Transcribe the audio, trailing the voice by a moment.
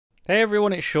Hey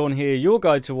everyone, it's Sean here, your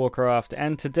guide to Warcraft,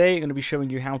 and today I'm going to be showing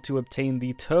you how to obtain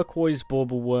the Turquoise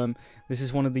Baubleworm. This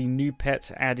is one of the new pets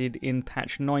added in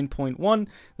patch 9.1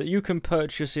 that you can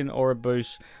purchase in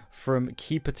Oribos from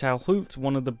Keeper Talhult,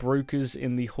 one of the brokers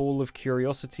in the Hall of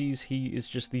Curiosities. He is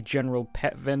just the general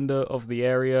pet vendor of the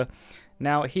area.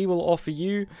 Now, he will offer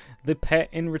you the pet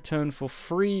in return for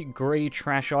free grey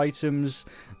trash items.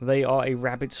 They are a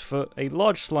rabbit's foot, a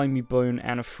large slimy bone,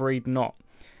 and a frayed knot.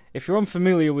 If you're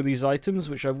unfamiliar with these items,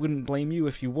 which I wouldn't blame you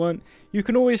if you weren't, you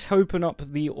can always open up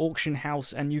the auction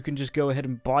house and you can just go ahead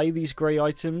and buy these grey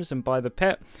items and buy the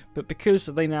pet, but because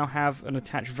they now have an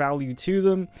attached value to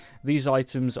them, these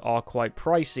items are quite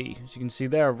pricey. As you can see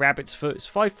there, a rabbit's foot is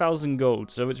 5,000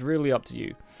 gold, so it's really up to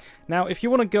you. Now, if you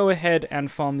want to go ahead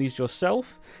and farm these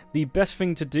yourself, the best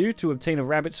thing to do to obtain a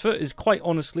rabbit's foot is, quite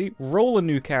honestly, roll a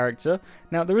new character.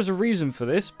 Now, there is a reason for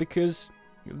this, because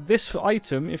this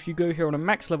item, if you go here on a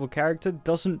max level character,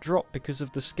 doesn't drop because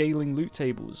of the scaling loot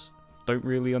tables. Don't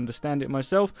really understand it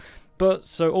myself, but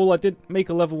so all I did, make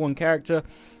a level 1 character,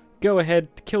 go ahead,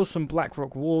 kill some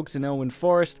Blackrock wargs in Elwyn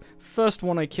Forest. First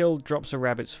one I kill drops a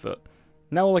rabbit's foot.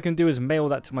 Now all I can do is mail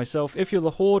that to myself. If you're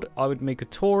the Horde, I would make a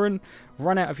Tauren,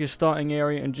 run out of your starting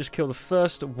area and just kill the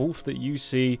first wolf that you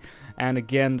see, and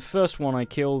again, the first one I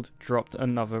killed dropped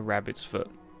another rabbit's foot.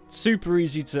 Super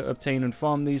easy to obtain and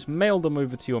farm these, mail them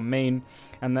over to your main,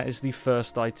 and that is the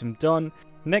first item done.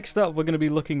 Next up, we're going to be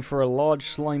looking for a large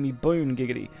slimy bone,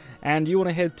 giggity, and you want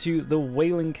to head to the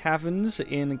Wailing Caverns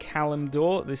in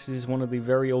Kalimdor. This is one of the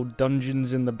very old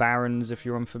dungeons in the Barrens, if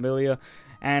you're unfamiliar,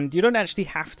 and you don't actually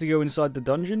have to go inside the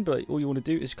dungeon, but all you want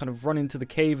to do is kind of run into the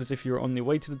cave as if you're on your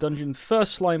way to the dungeon.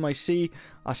 First slime I see,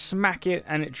 I smack it,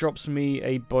 and it drops me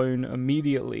a bone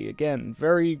immediately. Again,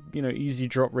 very, easy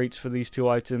drop rates for these two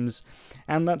items,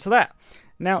 and that's that.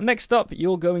 Now, next up,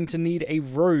 you're going to need a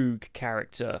rogue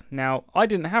character. Now, I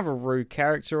didn't have a rogue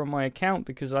character on my account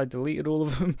because I deleted all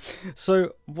of them.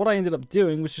 So, what I ended up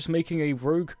doing was just making a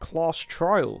rogue class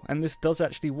trial. And this does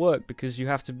actually work because you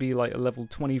have to be like a level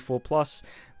 24 plus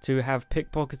to have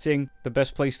pickpocketing. The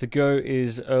best place to go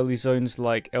is early zones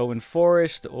like Elwyn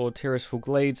Forest or Tirisful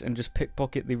Glades and just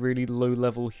pickpocket the really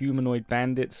low-level humanoid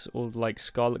bandits or like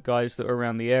Scarlet guys that are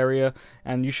around the area,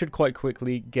 and you should quite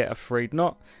quickly get a frayed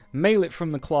knot. Mail it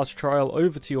from the class trial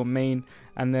over to your main,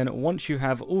 and then once you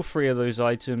have all 3 of those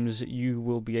items, you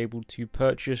will be able to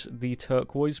purchase the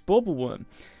Turquoise Baubleworm.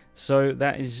 So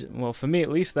that is, well, for me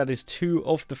at least, that is 2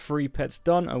 of the 3 pets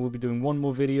done. I will be doing one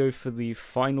more video for the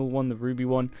final one, the ruby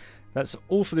one. That's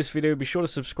all for this video. Be sure to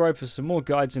subscribe for some more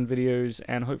guides and videos,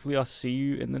 and hopefully I'll see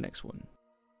you in the next one.